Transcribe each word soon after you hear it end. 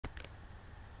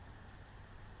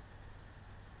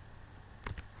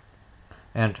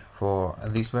and for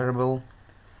this variable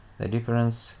the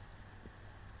difference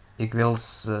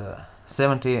equals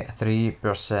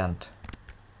 73%.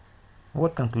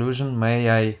 What conclusion may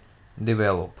I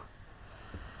develop?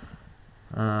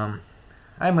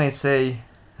 I may say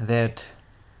that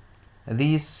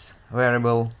this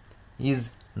variable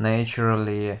is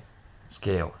naturally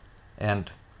scale,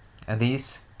 and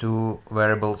these two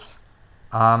variables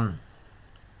are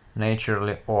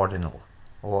naturally ordinal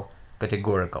or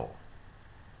categorical,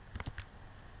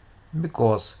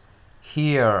 because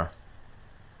here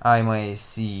I may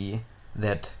see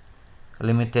that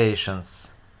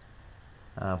limitations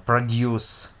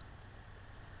produce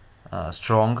a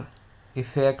strong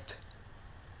effect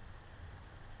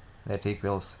that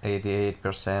equals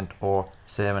 88% or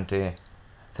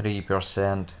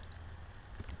 73%,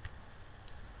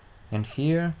 and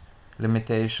here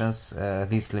limitations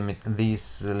these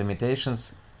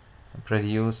limitations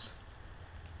produce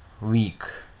weak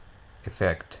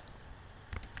effect.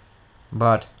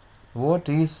 But what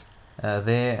is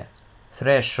the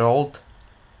threshold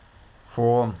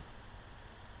for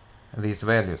these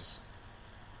values?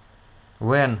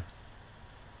 When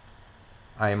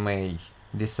I may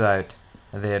decide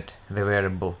that the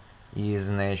variable is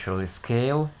naturally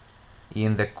scale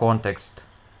in the context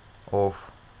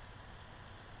of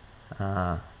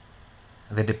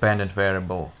the dependent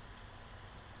variable,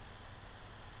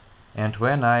 and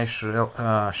when I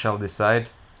shall decide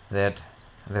that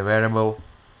the variable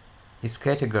is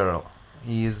categorical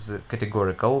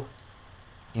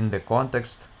in the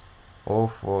context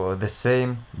of the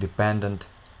same dependent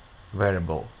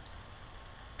variable.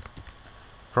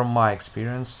 From my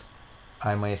experience,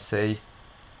 I may say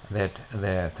that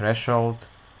the threshold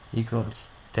equals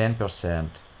 10%.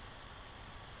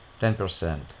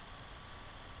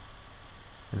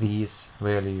 This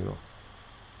value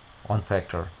on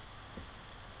factor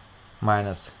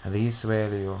minus this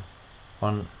value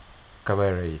on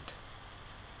covariate,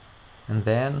 and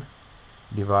then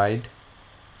divide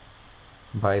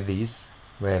by this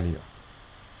value.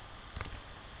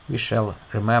 We shall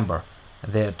remember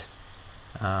that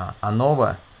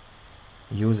AnOVa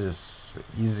is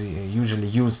usually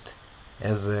used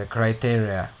as a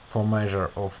criteria for measure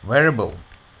of variable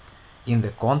in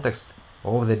the context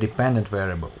of the dependent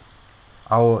variable.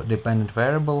 Our dependent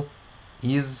variable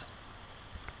is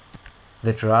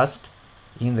the trust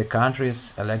in the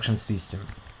country's election system.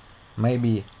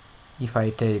 Maybe if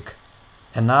I take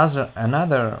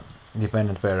another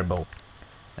dependent variable,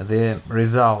 the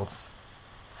results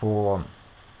for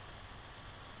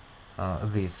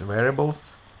these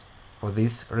variables, for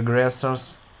these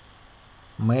regressors,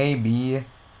 may be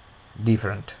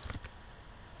different.